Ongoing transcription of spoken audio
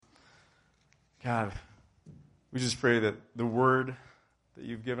God, we just pray that the word that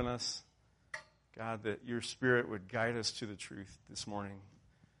you've given us, God, that your Spirit would guide us to the truth this morning.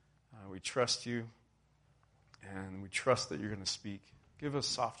 We trust you, and we trust that you're going to speak. Give us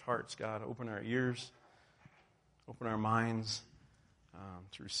soft hearts, God. Open our ears, open our minds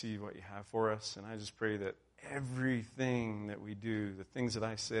to receive what you have for us. And I just pray that everything that we do, the things that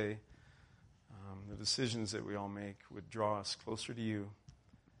I say, the decisions that we all make would draw us closer to you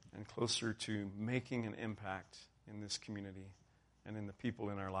and closer to making an impact in this community and in the people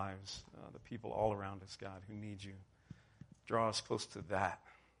in our lives, the people all around us, God, who need you. Draw us close to that.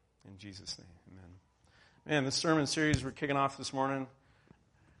 In Jesus' name, amen. Man, this sermon series we're kicking off this morning,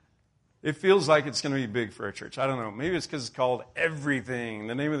 it feels like it's going to be big for our church. I don't know. Maybe it's because it's called Everything.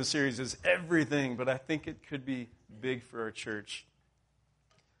 The name of the series is Everything, but I think it could be big for our church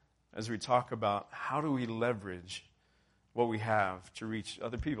as we talk about how do we leverage what we have to reach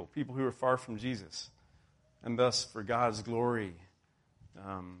other people who are far from Jesus, and thus for God's glory.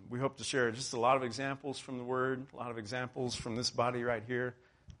 We hope to share just a lot of examples from the Word, a lot of examples from this body right here,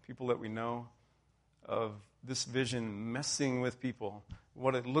 people that we know, of this vision messing with people,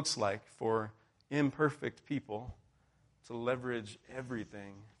 what it looks like for imperfect people to leverage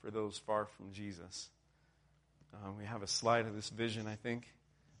everything for those far from Jesus. We have a slide of this vision, I think.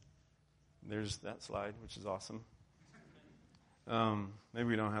 There's that slide, which is awesome. Maybe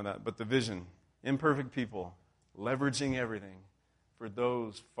we don't have that, but the vision, imperfect people, leveraging everything for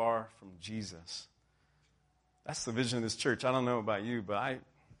those far from Jesus. That's the vision of this church. I don't know about you, but I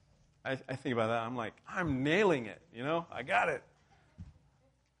think about that. I'm like, I'm nailing it, I got it.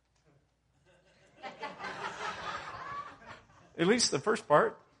 At least the first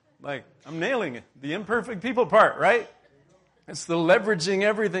part, I'm nailing it. The imperfect people part, right? It's the leveraging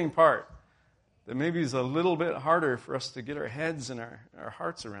everything part that maybe is a little bit harder for us to get our heads and our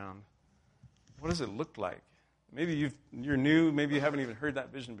hearts around. What does it look like? Maybe you're new, maybe you haven't even heard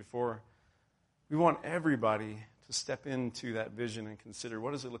that vision before. We want everybody to step into that vision and consider,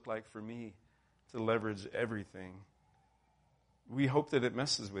 what does it look like for me to leverage everything? We hope that it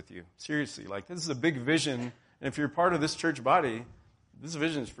messes with you. Seriously, this is a big vision, and if you're part of this church body, this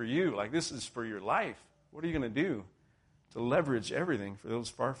vision is for you. This is for your life. What are you going to do to leverage everything for those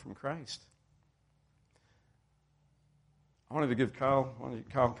far from Christ? I wanted to give Kyle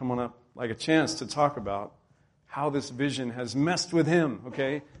come on up, a chance to talk about how this vision has messed with him,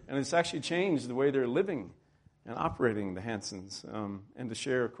 okay? And it's actually changed the way they're living and operating, the Hansons. And to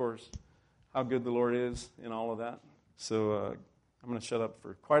share, of course, how good the Lord is in all of that. So I'm going to shut up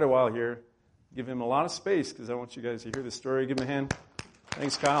for quite a while here. Give him a lot of space because I want you guys to hear this story. Give him a hand.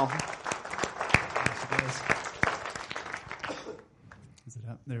 Thanks, Kyle. Is it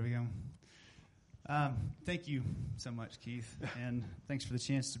up? There we go. Thank you so much, Keith, and thanks for the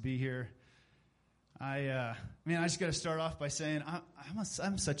chance to be here. I just got to start off by saying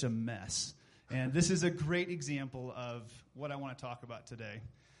I'm such a mess, and this is a great example of what I want to talk about today,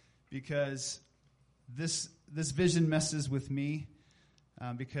 because this vision messes with me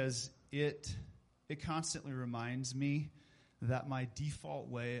because it constantly reminds me that my default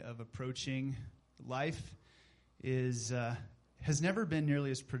way of approaching life has never been nearly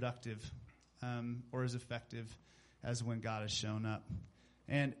as productive or as effective as when God has shown up.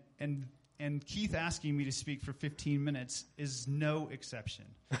 And Keith asking me to speak for 15 minutes is no exception.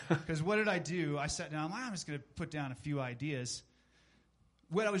 Because what did I do? I sat down, I'm just going to put down a few ideas.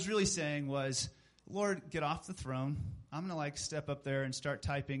 What I was really saying was, Lord, get off the throne. I'm going to step up there and start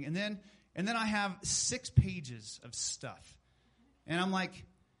typing. And then I have 6 pages of stuff. And I'm like,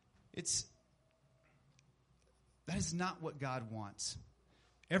 that is not what God wants.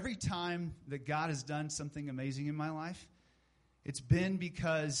 Every time that God has done something amazing in my life, it's been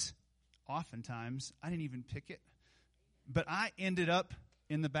because oftentimes I didn't even pick it, but I ended up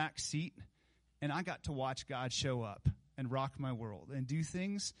in the back seat, and I got to watch God show up and rock my world and do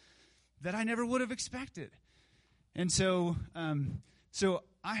things that I never would have expected. And so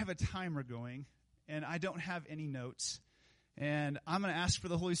I have a timer going, and I don't have any notes. And I'm going to ask for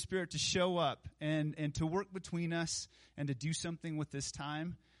the Holy Spirit to show up and to work between us and to do something with this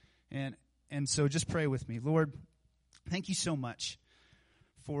time. And so just pray with me. Lord, thank you so much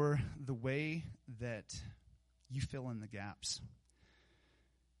for the way that you fill in the gaps.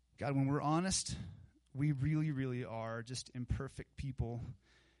 God, when we're honest, we really, really are just imperfect people.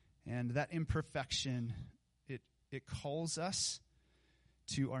 And that imperfection, it calls us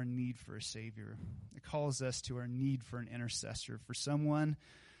to our need for a Savior. It calls us to our need for an intercessor, for someone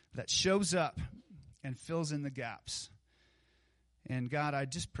that shows up and fills in the gaps. And God, I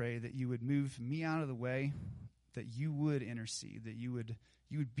just pray that you would move me out of the way, that you would intercede, that you would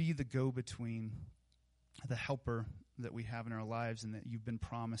you would be the go-between, the helper that we have in our lives and that you've been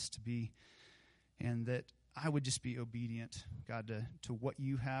promised to be, and that I would just be obedient, God, to what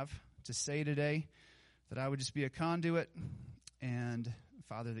you have to say today, that I would just be a conduit, and,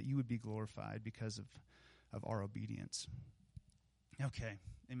 Father, that you would be glorified because of our obedience. Okay,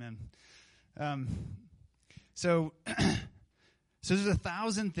 amen. So there's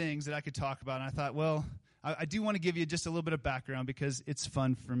 1,000 things that I could talk about, and I thought, well, I do want to give you just a little bit of background because it's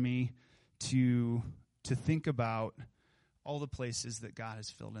fun for me to think about all the places that God has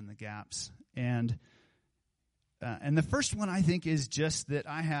filled in the gaps. And the first one, I think, is just that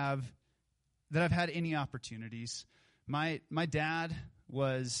I've had any opportunities. My dad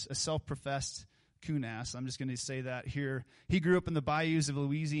was a self-professed coon ass. I'm just going to say that here. He grew up in the bayous of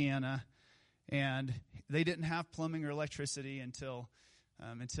Louisiana, and they didn't have plumbing or electricity until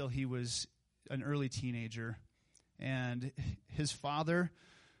he was an early teenager. And his father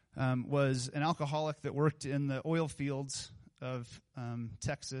was an alcoholic that worked in the oil fields of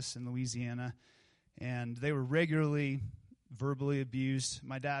Texas and Louisiana, and they were regularly verbally abused.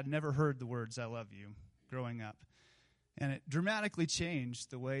 My dad never heard the words, "I love you," growing up. And it dramatically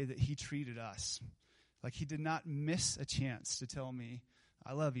changed the way that he treated us. Like, he did not miss a chance to tell me,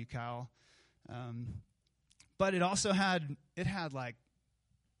 "I love you, Kyle." But it also had like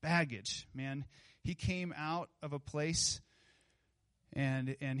baggage, man. He came out of a place and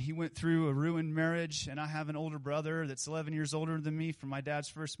he went through a ruined marriage, and I have an older brother that's 11 years older than me from my dad's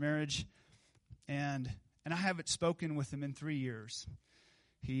first marriage, and I haven't spoken with him in 3 years.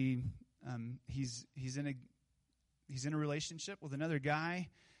 He's in a relationship with another guy,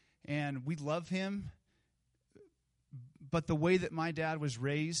 and we love him, but the way that my dad was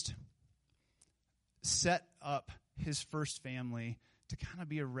raised set up his first family to kind of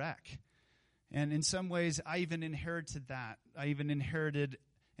be a wreck. And in some ways, I even inherited that. I even inherited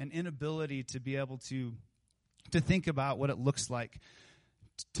an inability to be able to think about what it looks like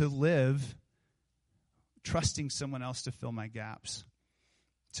to live trusting someone else to fill my gaps.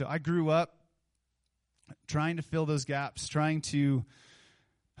 So I grew up trying to fill those gaps, trying to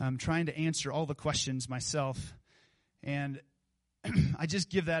answer all the questions myself. And I just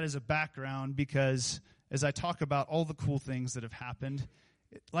give that as a background because as I talk about all the cool things that have happened,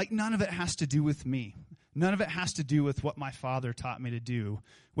 like, none of it has to do with me. None of it has to do with what my father taught me to do,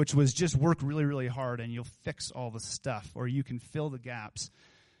 which was just work really, really hard and you'll fix all the stuff, or you can fill the gaps.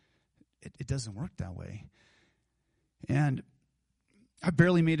 It doesn't work that way. And I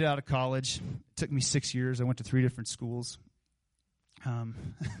barely made it out of college. It took me 6 years. I went to 3 different schools.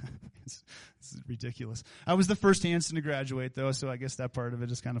 This is ridiculous. I was the first Hanson to graduate, though, so I guess that part of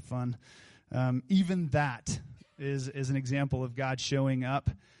it is kind of fun. Even that is an example of God showing up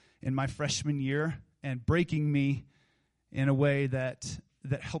in my freshman year and breaking me in a way that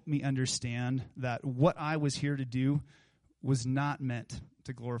helped me understand that what I was here to do was not meant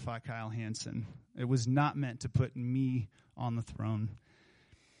to glorify Kyle Hanson. It was not meant to put me on the throne.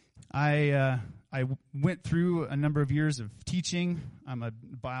 I went through a number of years of teaching. I'm a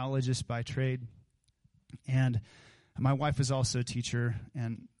biologist by trade. And my wife is also a teacher.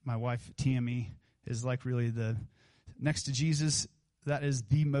 And my wife, Tammy, is like really next to Jesus, that is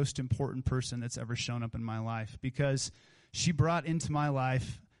the most important person that's ever shown up in my life, because she brought into my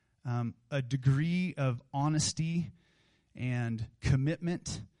life a degree of honesty and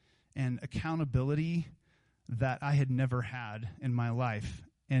commitment and accountability that I had never had in my life.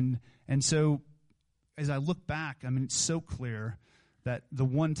 And so as I look back, I mean, it's so clear that the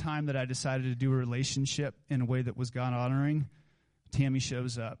one time that I decided to do a relationship in a way that was God-honoring, Tammy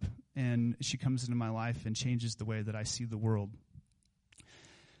shows up, and she comes into my life and changes the way that I see the world.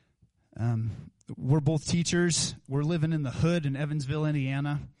 We're both teachers. We're living in the hood in Evansville,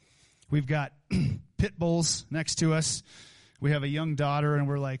 Indiana. We've got pit bulls next to us. We have a young daughter, and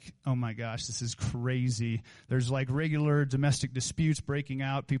we're like, oh my gosh, this is crazy. There's like regular domestic disputes breaking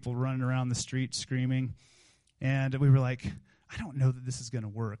out, people running around the street screaming. And we were like, I don't know that this is going to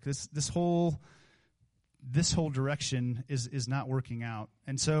work. This whole direction is not working out.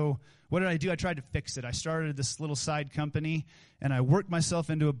 And so what did I do? I tried to fix it. I started this little side company, and I worked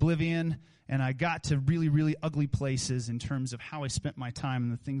myself into oblivion, and I got to really, really ugly places in terms of how I spent my time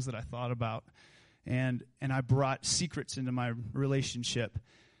and the things that I thought about. And I brought secrets into my relationship.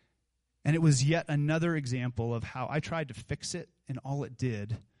 And it was yet another example of how I tried to fix it, and all it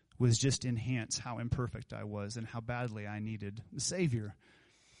did was just enhance how imperfect I was and how badly I needed the Savior.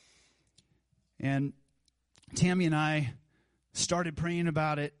 And Tammy and I started praying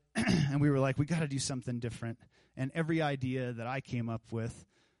about it, and we were like, we got to do something different. And every idea that I came up with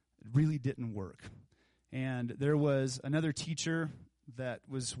really didn't work. And there was another teacher that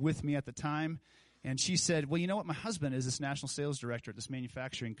was with me at the time, and she said, well, you know what? My husband is this national sales director at this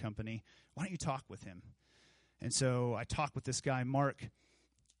manufacturing company. Why don't you talk with him? And so I talked with this guy, Mark,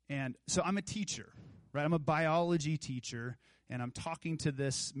 and so I'm a teacher, right? I'm a biology teacher, and I'm talking to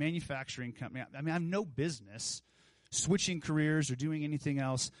this manufacturing company. I mean, I have no business switching careers or doing anything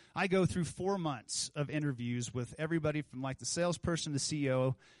else. I go through 4 months of interviews with everybody from like the salesperson to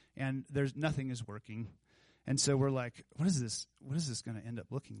CEO, and nothing is working. And so we're like, what is this going to end up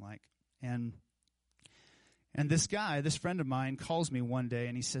looking like? And this guy, this friend of mine, calls me one day,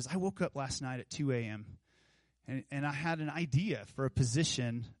 and he says, I woke up last night at 2 a.m., and I had an idea for a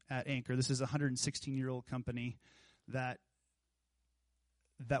position at Anchor. This is a 116-year-old company that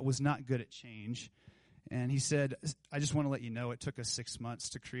was not good at change. And he said, I just want to let you know it took us 6 months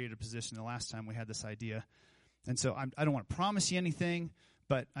to create a position the last time we had this idea. And so I don't want to promise you anything,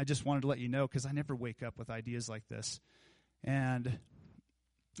 but I just wanted to let you know because I never wake up with ideas like this. And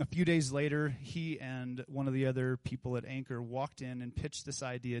a few days later, he and one of the other people at Anchor walked in and pitched this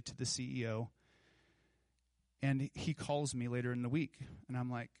idea to the CEO. And he calls me later in the week, and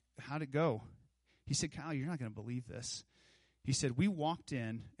I'm like, how'd it go? He said, Kyle, you're not going to believe this. He said, we walked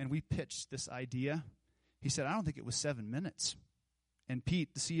in, and we pitched this idea. He said, I don't think it was 7 minutes. And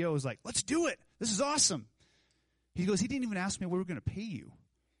Pete, the CEO, was like, let's do it. This is awesome. He goes, he didn't even ask me what we were going to pay you.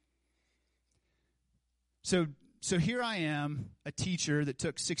 So here I am, a teacher that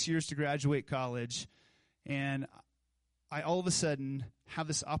took 6 years to graduate college, and I all of a sudden have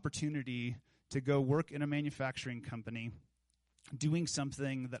this opportunity to go work in a manufacturing company, doing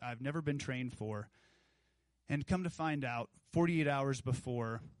something that I've never been trained for. And come to find out, 48 hours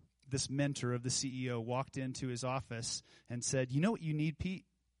before, this mentor of the CEO walked into his office and said, you know what you need, Pete?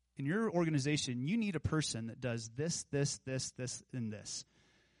 In your organization, you need a person that does this, and this.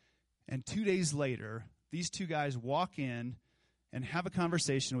 And 2 days later, these two guys walk in and have a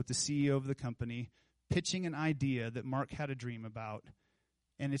conversation with the CEO of the company, pitching an idea that Mark had a dream about.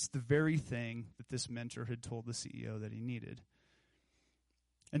 And it's the very thing that this mentor had told the CEO that he needed.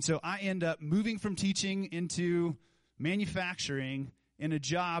 And so I end up moving from teaching into manufacturing in a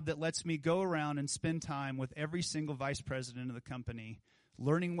job that lets me go around and spend time with every single vice president of the company,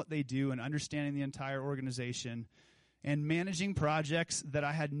 learning what they do and understanding the entire organization, and managing projects that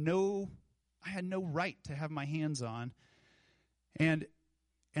I had no right to have my hands on. And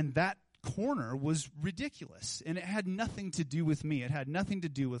that corner was ridiculous, and it had nothing to do with me. It had nothing to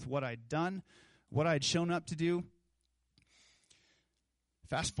do with what I'd done, what I'd shown up to do.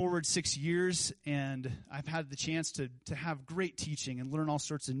 Fast forward 6 years, and I've had the chance to have great teaching and learn all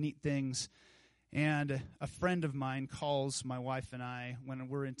sorts of neat things. And a friend of mine calls my wife and I when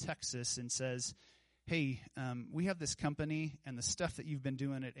we're in Texas and says, hey, we have this company, and the stuff that you've been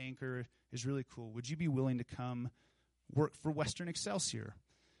doing at Anchor is really cool. Would you be willing to come work for Western Excelsior?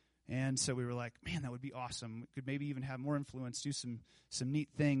 And so we were like, man, that would be awesome. We could maybe even have more influence, do some neat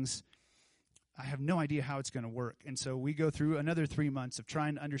things. I have no idea how it's going to work. And so we go through another 3 months of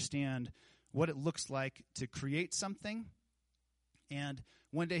trying to understand what it looks like to create something. And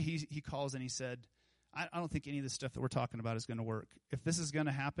one day he calls and he said, I don't think any of the stuff that we're talking about is going to work. If this is going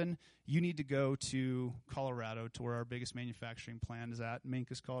to happen, you need to go to Colorado, to where our biggest manufacturing plant is at,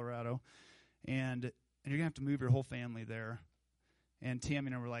 Mancos, Colorado. And you're going to have to move your whole family there. And Tammy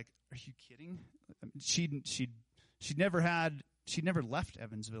and I were like, are you kidding? She'd never left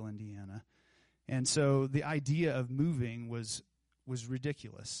Evansville, Indiana. And so the idea of moving was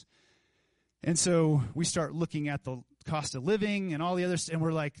ridiculous. And so we start looking at the cost of living and all the other stuff, and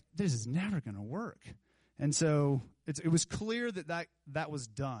we're like, this is never going to work. And so it was clear that was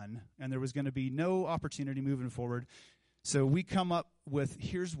done, and there was going to be no opportunity moving forward. So we come up with,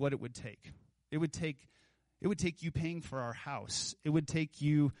 here's what it would take. It would take you paying for our house. It would take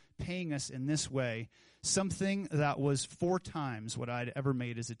you paying us in this way, something that was 4 times what I'd ever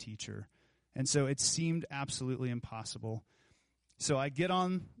made as a teacher. And so it seemed absolutely impossible. So I get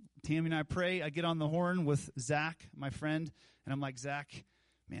on, Tammy and I pray, I get on the horn with Zach, my friend, and I'm like, Zach,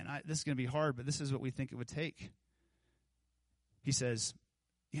 man, this is going to be hard, but this is what we think it would take. He says,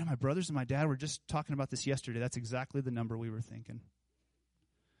 my brothers and my dad were just talking about this yesterday. That's exactly the number we were thinking.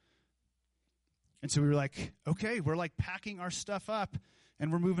 And so we were like, okay, we're like packing our stuff up,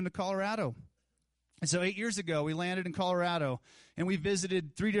 and we're moving to Colorado. And so 8 years ago, we landed in Colorado, and we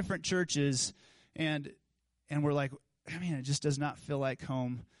visited 3 different churches, and we're like, it just does not feel like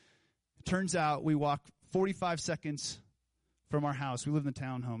home. It turns out we walk 45 seconds from our house. We live in the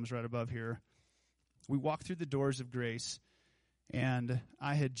townhomes right above here. We walk through the doors of Grace, and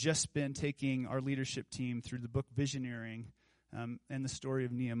I had just been taking our leadership team through the book Visioneering and the story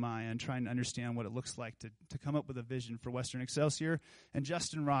of Nehemiah and trying to understand what it looks like to come up with a vision for Western Excelsior. And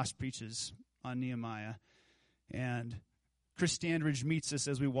Justin Ross preaches on Nehemiah. And Chris Standridge meets us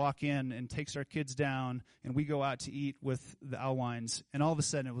as we walk in and takes our kids down, and we go out to eat with the Alwines. And all of a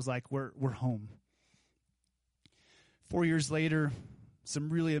sudden, it was like we're home. 4 years later, some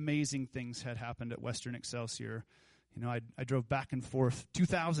really amazing things had happened at Western Excelsior. You know, I drove back and forth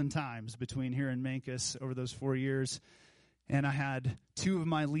 2,000 times between here and Mancos over those 4 years. And I had 2 of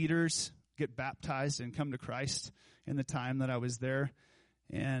my leaders get baptized and come to Christ in the time that I was there.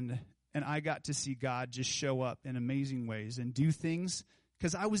 And I got to see God just show up in amazing ways and do things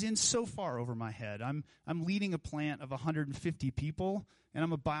because I was in so far over my head. I'm leading a plant of 150 people, and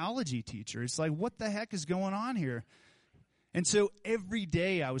I'm a biology teacher. It's like, what the heck is going on here? And so every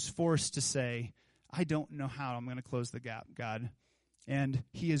day I was forced to say, I don't know how I'm going to close the gap, God. And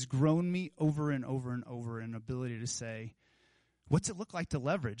he has grown me over and over and over in ability to say, what's it look like to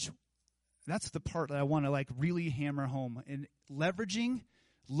leverage? That's the part that I want to really hammer home. And leveraging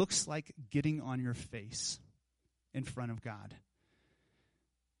looks like getting on your face in front of God.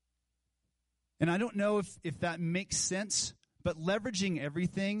 And I don't know if that makes sense, but leveraging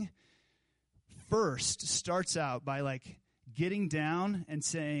everything first starts out by getting down and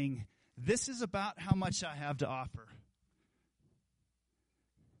saying, this is about how much I have to offer.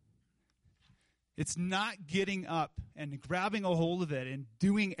 It's not getting up and grabbing a hold of it and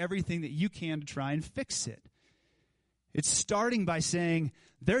doing everything that you can to try and fix it. It's starting by saying,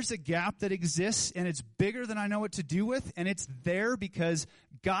 there's a gap that exists, and it's bigger than I know what to do with, and it's there because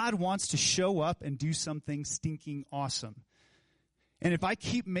God wants to show up and do something stinking awesome. And if I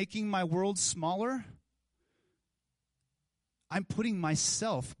keep making my world smaller, I'm putting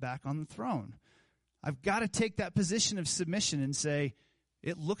myself back on the throne. I've got to take that position of submission and say,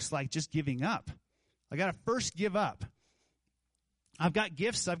 it looks like just giving up. I got to first give up. I've got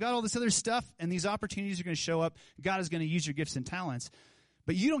gifts, I've got all this other stuff, and these opportunities are going to show up. God is going to use your gifts and talents.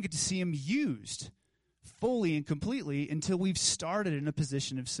 But you don't get to see them used fully and completely until we've started in a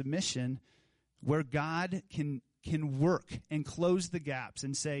position of submission where God can work and close the gaps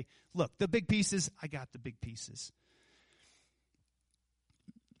and say, look, the big pieces, I got the big pieces.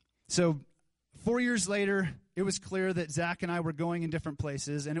 So 4 years later, it was clear that Zach and I were going in different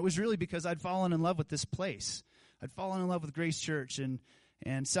places, and it was really because I'd fallen in love with this place. I'd fallen in love with Grace Church and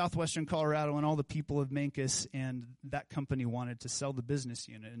Southwestern Colorado and all the people of Mancos, and that company wanted to sell the business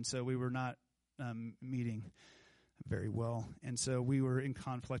unit, and so we were not meeting very well. And so we were in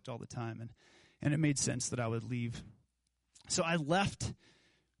conflict all the time, and it made sense that I would leave. So I left,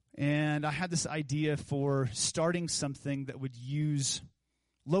 and I had this idea for starting something that would use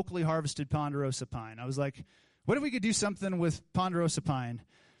locally harvested ponderosa pine. I was like, what if we could do something with ponderosa pine?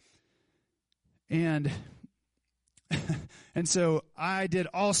 And so I did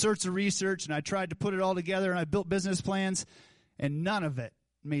all sorts of research, and I tried to put it all together, and I built business plans, and none of it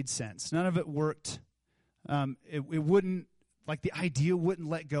made sense. None of it worked. It wouldn't, the idea wouldn't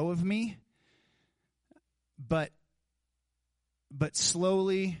let go of me. But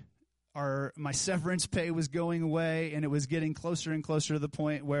slowly, my severance pay was going away, and it was getting closer and closer to the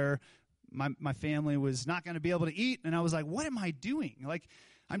point where my family was not going to be able to eat, and I was like, what am I doing?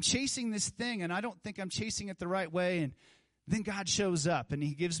 I'm chasing this thing, and I don't think I'm chasing it the right way. And then God shows up, and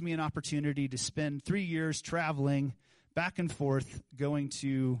he gives me an opportunity to spend 3 years traveling back and forth, going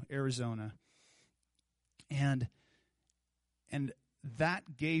to Arizona. And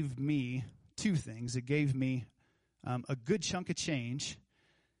that gave me 2 things. It gave me a good chunk of change,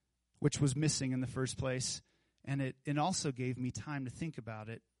 which was missing in the first place, and it also gave me time to think about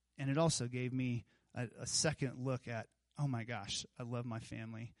it, and it also gave me a second look at, oh my gosh, I love my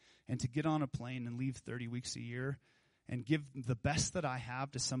family. And to get on a plane and leave 30 weeks a year and give the best that I have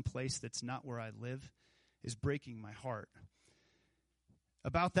to some place that's not where I live is breaking my heart.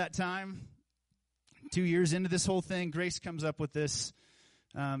 About that time, 2 years into this whole thing, Grace comes up with this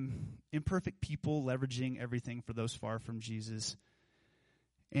imperfect people leveraging everything for those far from Jesus.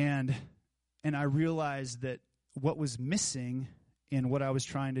 And I realized that what was missing in what I was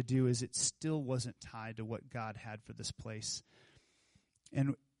trying to do is it still wasn't tied to what God had for this place.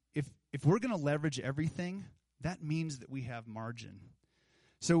 And if we're going to leverage everything, that means that we have margin.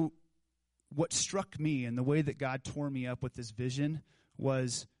 So what struck me and the way that God tore me up with this vision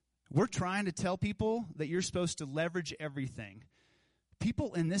was, we're trying to tell people that you're supposed to leverage everything.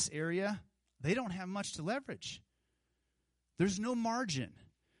 People in this area, they don't have much to leverage. There's no margin.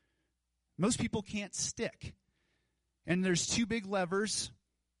 Most people can't stick. And there's 2 big levers.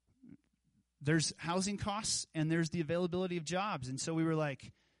 There's housing costs, and there's the availability of jobs. And so we were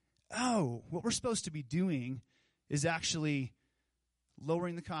like, oh, what we're supposed to be doing is actually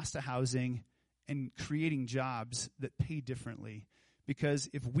lowering the cost of housing, and creating jobs that pay differently. Because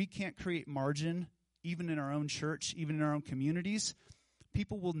if we can't create margin, even in our own church, even in our own communities,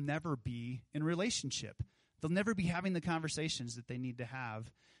 people will never be in relationship. They'll never be having the conversations that they need to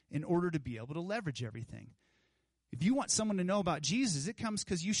have in order to be able to leverage everything. If you want someone to know about Jesus, it comes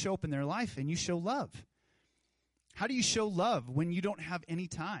because you show up in their life and you show love. How do you show love when you don't have any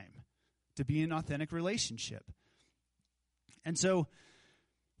time to be in an authentic relationship? And so,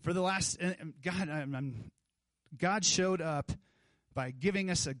 for the last, God showed up by giving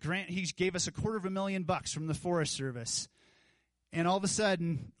us a grant. He gave us $250,000 from the Forest Service, and all of a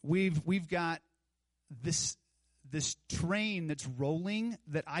sudden, we've got this train that's rolling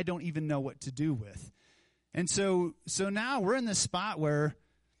that I don't even know what to do with. And so now we're in this spot where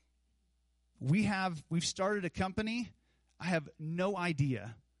we've started a company. I have no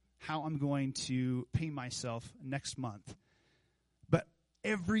idea how I'm going to pay myself next month. But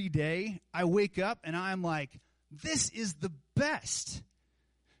every day I wake up and I'm like, this is the best.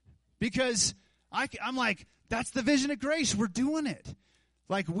 Because I'm like, that's the vision of Grace. We're doing it.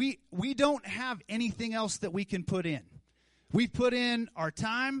 Like we don't have anything else that we can put in. We put in our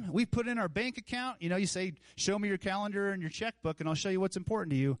time. We put in our bank account. You know, you say, show me your calendar and your checkbook, and I'll show you what's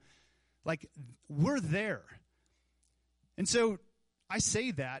important to you. Like, we're there. And so I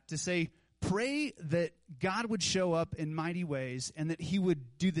say that to say, pray that God would show up in mighty ways and that he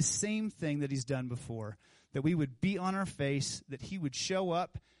would do the same thing that he's done before, that we would be on our face, that he would show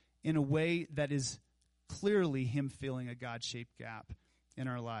up in a way that is clearly him filling a God-shaped gap in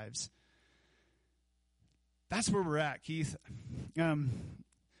our lives. That's where we're at, Keith.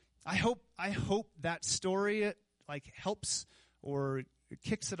 I hope that story helps or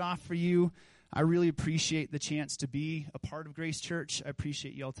kicks it off for you. I really appreciate the chance to be a part of Grace Church. I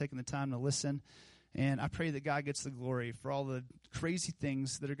appreciate you all taking the time to listen. And I pray that God gets the glory for all the crazy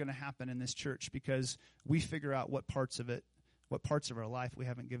things that are going to happen in this church because we figure out what parts of our life we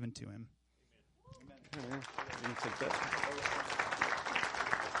haven't given to him. Amen.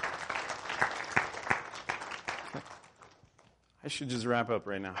 I should just wrap up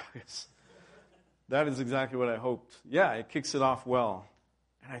right now. That is exactly what I hoped. Yeah, it kicks it off well.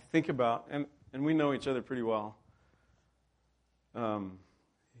 And I think about, and we know each other pretty well.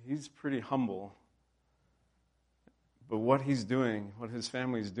 He's pretty humble. But what he's doing, what his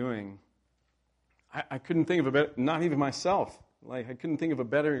family's doing, I couldn't think of a better, not even myself. I couldn't think of a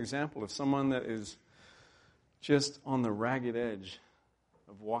better example of someone that is just on the ragged edge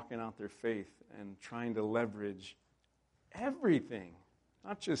of walking out their faith and trying to leverage everything.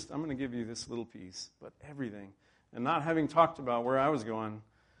 Not just, I'm going to give you this little piece, but everything. And not having talked about where I was going,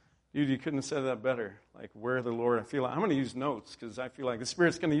 dude, you couldn't have said that better. Where the Lord, I feel like, I'm going to use notes because I feel like the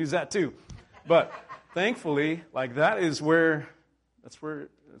Spirit's going to use that too. But thankfully, that is where, that's where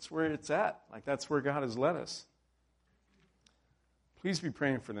it's at. That's where God has led us. Please be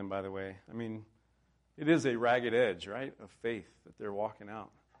praying for them, by the way. I mean, it is a ragged edge, right, of faith that they're walking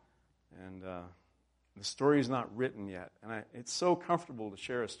out. And the story is not written yet. And it's so comfortable to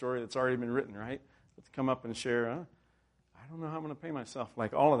share a story that's already been written, right? But to come up and share, I don't know how I'm going to pay myself.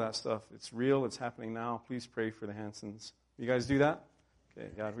 All of that stuff. It's real. It's happening now. Please pray for the Hansons. You guys do that? Okay,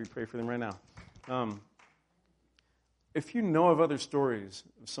 God, we pray for them right now. If you know of other stories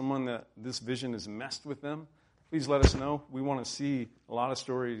of someone that this vision has messed with them, please let us know. We want to see a lot of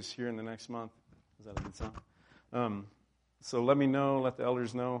stories here in the next month. Is that a good sound? So let me know. Let the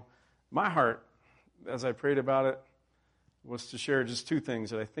elders know. My heart, as I prayed about it, was to share just two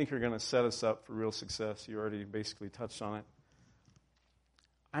things that I think are going to set us up for real success. You already basically touched on it.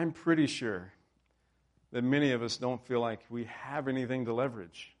 I'm pretty sure that many of us don't feel like we have anything to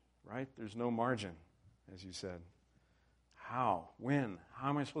leverage, right? There's no margin, as you said. How? When? How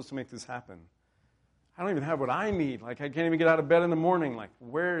am I supposed to make this happen? I don't even have what I need. I can't even get out of bed in the morning.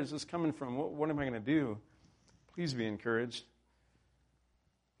 Where is this coming from? What am I going to do? Please be encouraged.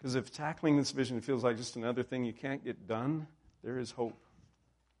 Because if tackling this vision feels like just another thing you can't get done, there is hope.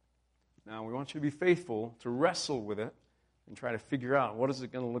 Now, we want you to be faithful to wrestle with it and try to figure out what is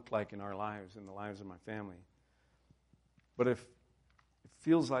it going to look like in our lives, in the lives of my family. But if it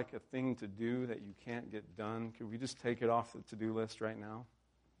feels like a thing to do that you can't get done, could we just take it off the to-do list right now?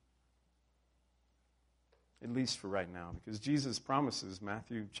 At least for right now. Because Jesus promises,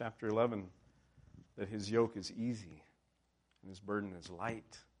 Matthew chapter 11, that his yoke is easy and his burden is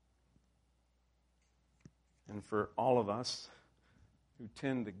light. And for all of us who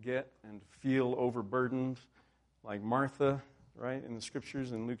tend to get and feel overburdened, like Martha, right, in the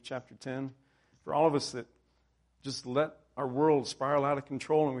scriptures in Luke chapter 10, for all of us that just let our world spiral out of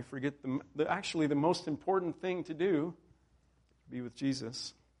control and we forget actually the most important thing to do, be with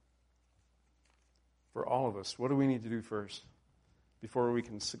Jesus. For all of us, what do we need to do first before we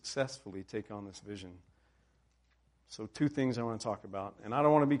can successfully take on this vision? So 2 things I want to talk about. And I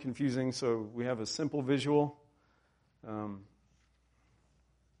don't want to be confusing, so we have a simple visual.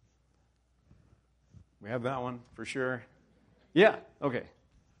 We have that one for sure. Yeah, okay.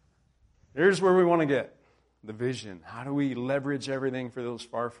 Here's where we want to get. The vision. How do we leverage everything for those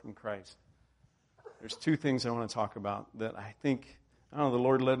far from Christ? There's 2 things I want to talk about that I think, I don't know, the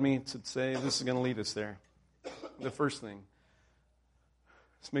Lord led me to say this is going to lead us there. The first thing.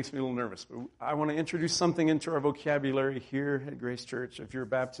 This makes me a little nervous, but I want to introduce something into our vocabulary here at Grace Church. If you're a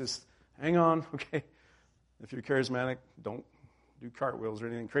Baptist, hang on, okay? If you're charismatic, don't do cartwheels or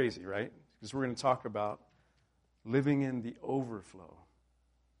anything crazy, right? Because we're going to talk about living in the overflow.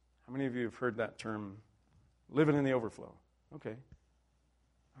 How many of you have heard that term, living in the overflow? Okay.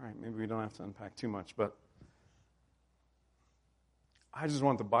 All right, maybe we don't have to unpack too much, but I just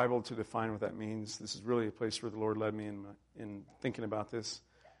want the Bible to define what that means. This is really a place where the Lord led me in thinking about this.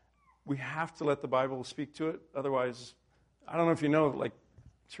 We have to let the Bible speak to it. Otherwise, I don't know if you know, like,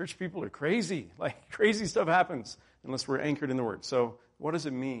 church people are crazy. Like, crazy stuff happens unless we're anchored in the Word. So what does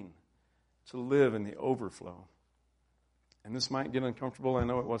it mean to live in the overflow? And this might get uncomfortable. I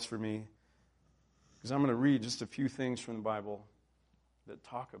know it was for me. Because I'm going to read just a few things from the Bible that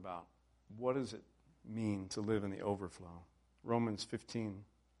talk about what does it mean to live in the overflow. Romans 15.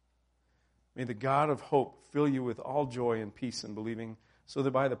 May the God of hope fill you with all joy and peace in believing, so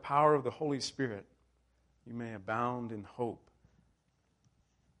that by the power of the Holy Spirit you may abound in hope.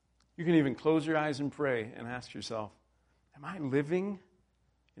 You can even close your eyes and pray and ask yourself, am I living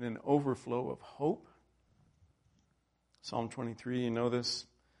in an overflow of hope? Psalm 23, you know this.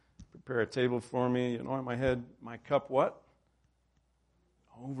 Prepare a table for me, anoint my head, my cup what?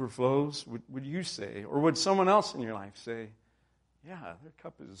 Overflows, would you say? Or would someone else in your life say, yeah, their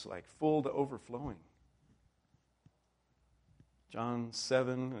cup is like full to overflowing? John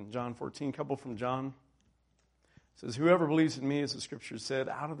 7 and John 14, couple from John. It says, whoever believes in me, as the scripture said,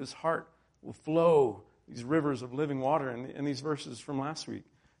 out of his heart will flow these rivers of living water. And these verses from last week.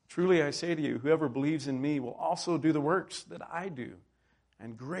 Truly I say to you, whoever believes in me will also do the works that I do,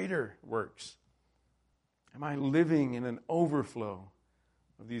 and greater works. Am I living in an overflow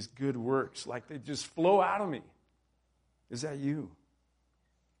of these good works, like they just flow out of me? Is that you?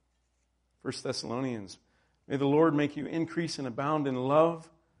 1 Thessalonians, may the Lord make you increase and abound in love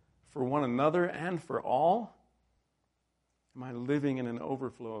for one another and for all. Am I living in an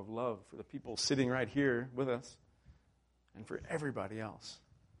overflow of love for the people sitting right here with us and for everybody else?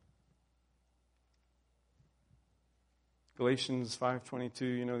 Galatians 5:22,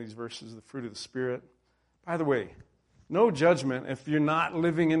 you know these verses, the fruit of the Spirit. By the way, no judgment if you're not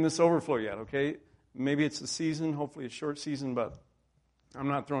living in this overflow yet, okay? Maybe it's a season, hopefully a short season, but I'm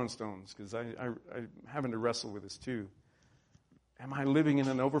not throwing stones because I'm having to wrestle with this too. Am I living in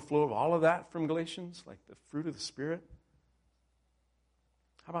an overflow of all of that from Galatians, like the fruit of the Spirit?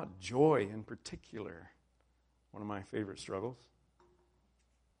 How about joy in particular? One of my favorite struggles.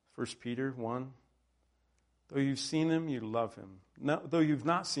 1 Peter 1. Though you've seen him, you love him. No, though you've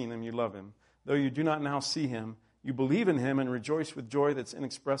not seen him, you love him. Though you do not now see him, you believe in him and rejoice with joy that's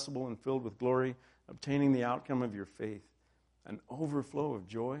inexpressible and filled with glory, obtaining the outcome of your faith, an overflow of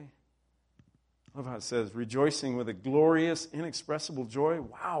joy. I love how it says, rejoicing with a glorious, inexpressible joy.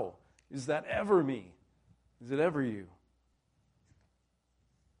 Wow, is that ever me? Is it ever you?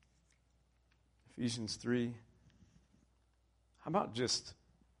 Ephesians 3. How about just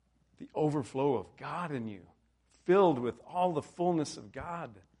the overflow of God in you, filled with all the fullness of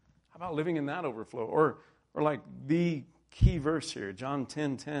God? How about living in that overflow? Or like the key verse here, John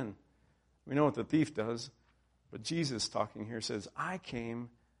 10:10. We know what the thief does, but Jesus talking here says, I came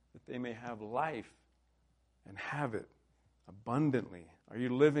that they may have life and have it abundantly. Are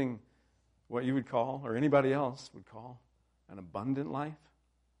you living what you would call, or anybody else would call, an abundant life?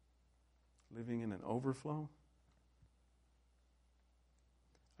 Living in an overflow?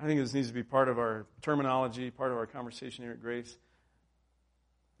 I think this needs to be part of our terminology, part of our conversation here at Grace.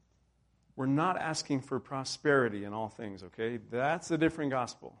 We're not asking for prosperity in all things, okay? That's a different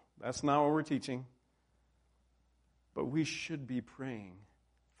gospel. That's not what we're teaching. But we should be praying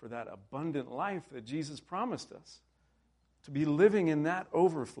for that abundant life that Jesus promised us, to be living in that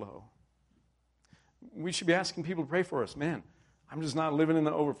overflow. We should be asking people to pray for us. Man, I'm just not living in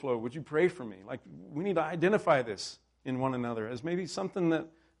the overflow. Would you pray for me? Like, we need to identify this in one another as maybe something that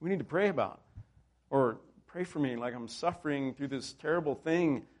we need to pray about. Or pray for me like I'm suffering through this terrible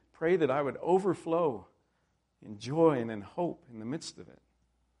thing. Pray that I would overflow in joy and in hope in the midst of it.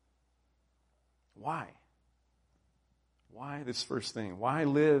 Why? Why this first thing? Why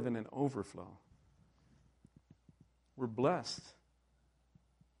live in an overflow? We're blessed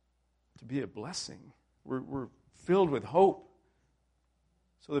to be a blessing. We're filled with hope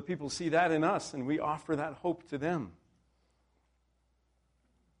so that people see that in us and we offer that hope to them.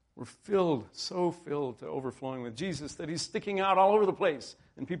 We're filled, so filled to overflowing with Jesus that he's sticking out all over the place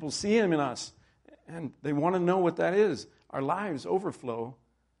and people see him in us and they want to know what that is. Our lives overflow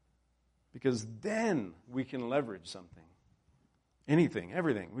because then we can leverage something. Anything,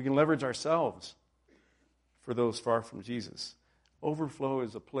 everything. We can leverage ourselves for those far from Jesus. Overflow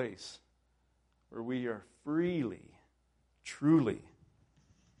is a place where we are freely, truly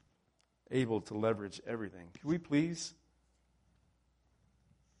able to leverage everything. Can we please?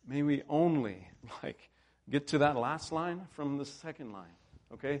 May we only, get to that last line from the second line,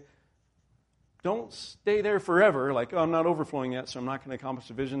 okay? Don't stay there forever, I'm not overflowing yet, so I'm not going to accomplish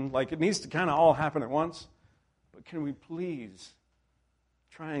the vision. It needs to kind of all happen at once. But can we please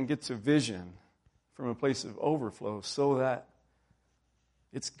try and get to vision from a place of overflow so that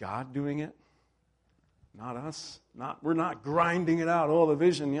it's God doing it, not us. We're not grinding it out. Oh, the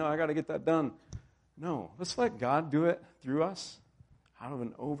vision, I got to get that done. No, let's let God do it through us out of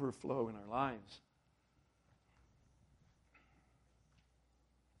an overflow in our lives.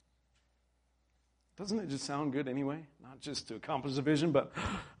 Doesn't it just sound good anyway? Not just to accomplish the vision, but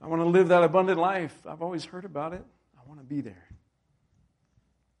I want to live that abundant life. I've always heard about it. I want to be there.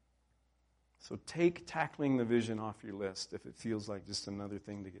 So take tackling the vision off your list if it feels like just another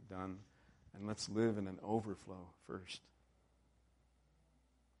thing to get done. And let's live in an overflow first.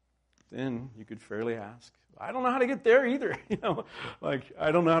 Then you could fairly ask, I don't know how to get there either.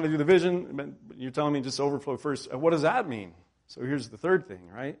 I don't know how to do the vision, but you're telling me just overflow first. What does that mean? So here's the third thing,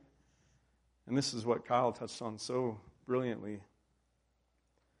 right? And this is what Kyle touched on so brilliantly.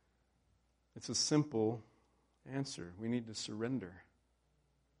 It's a simple answer. We need to surrender.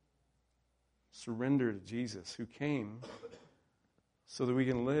 Surrender to Jesus, who came so that we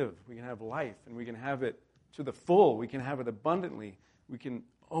can live, we can have life, and we can have it to the full. We can have it abundantly. We can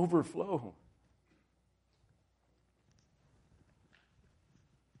overflow.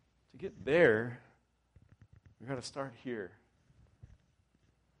 To get there, we've got to start here.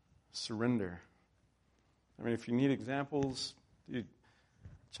 Surrender. I mean, if you need examples, dude,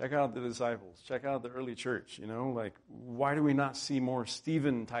 check out the disciples. Check out the early church, why do we not see more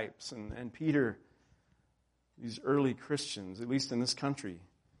Stephen types and Peter, these early Christians, at least in this country,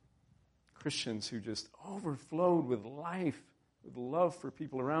 Christians who just overflowed with life, with love for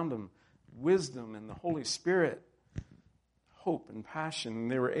people around them, wisdom and the Holy Spirit, hope and passion.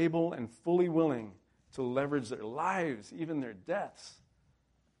 And they were able and fully willing to leverage their lives, even their deaths.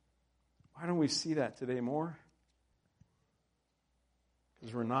 Why don't we see that today more?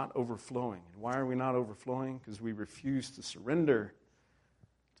 Because we're not overflowing. And why are we not overflowing? Because we refuse to surrender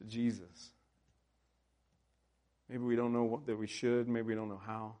to Jesus. Maybe we don't know that we should. Maybe we don't know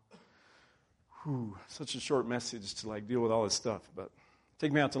how. Such a short message to deal with all this stuff. But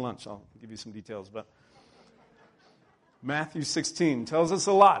take me out to lunch. I'll give you some details. But Matthew 16 tells us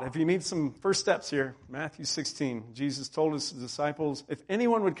a lot. If you need some first steps here, Matthew 16, Jesus told his disciples, if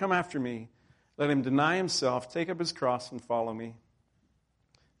anyone would come after me, let him deny himself, take up his cross, and follow me.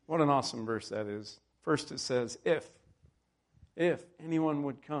 What an awesome verse that is. First it says, if anyone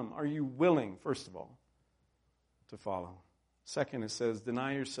would come, are you willing, first of all, to follow? Second, it says,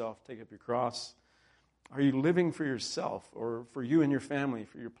 deny yourself, take up your cross. Are you living for yourself or for you and your family,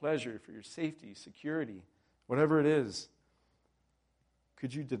 for your pleasure, for your safety, security, whatever it is?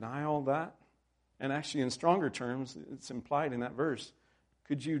 Could you deny all that? And actually, in stronger terms, it's implied in that verse.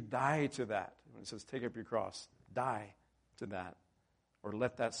 Could you die to that? When it says, take up your cross, die to that. Or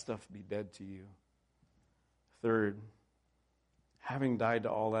let that stuff be dead to you. Third, having died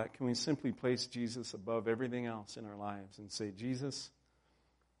to all that, can we simply place Jesus above everything else in our lives and say, Jesus,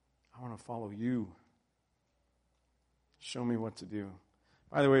 I want to follow you. Show me what to do.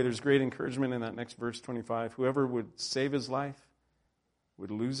 By the way, there's great encouragement in that next verse, 25. Whoever would save his life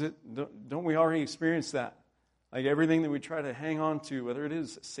would lose it. Don't we already experience that? Everything that we try to hang on to, whether it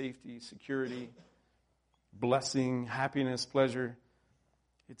is safety, security, blessing, happiness, pleasure,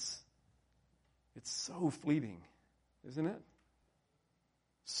 it's so fleeting, isn't it?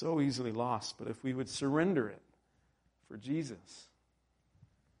 So easily lost. But if we would surrender it for Jesus,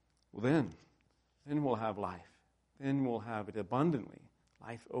 well then we'll have life. Then we'll have it abundantly,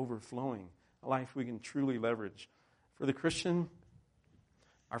 life overflowing, a life we can truly leverage. For the Christian,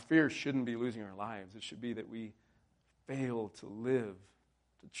 our fear shouldn't be losing our lives. It should be that we fail to live,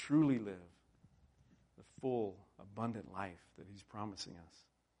 to truly live the full, abundant life that he's promising us.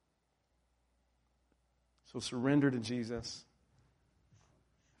 So surrender to Jesus.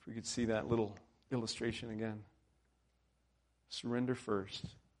 If we could see that little illustration again. Surrender first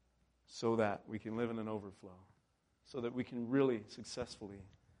so that we can live in an overflow. So that we can really successfully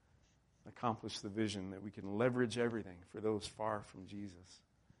accomplish the vision, that we can leverage everything for those far from Jesus.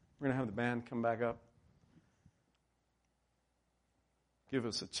 We're going to have the band come back up. Give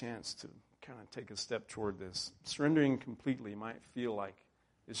us a chance to kind of take a step toward this. Surrendering completely might feel like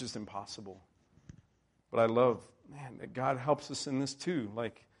it's just impossible. But I love, man, that God helps us in this too.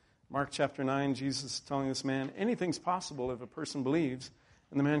 Like Mark chapter 9, Jesus is telling this man, anything's possible if a person believes.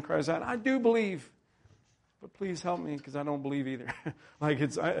 And the man cries out, I do believe. But please help me because I don't believe either.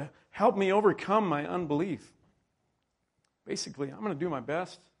 Help me overcome my unbelief. Basically, I'm going to do my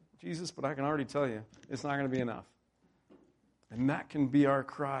best, Jesus, but I can already tell you it's not going to be enough. And that can be our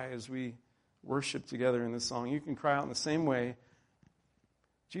cry as we worship together in this song. You can cry out in the same way,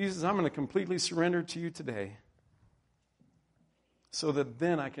 Jesus, I'm going to completely surrender to you today so that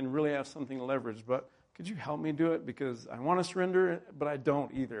then I can really have something to leverage. But could you help me do it? Because I want to surrender, but I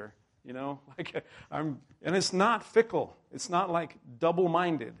don't either. You know, and it's not fickle. It's not like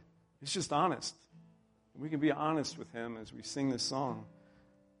double-minded. It's just honest. We can be honest with him as we sing this song.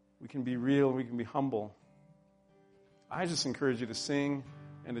 We can be real. We can be humble. I just encourage you to sing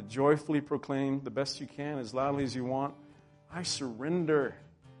and to joyfully proclaim the best you can, as loudly as you want. I surrender.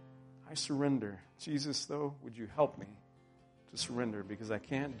 I surrender. Jesus, though, would you help me to surrender because I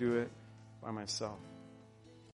can't do it by myself.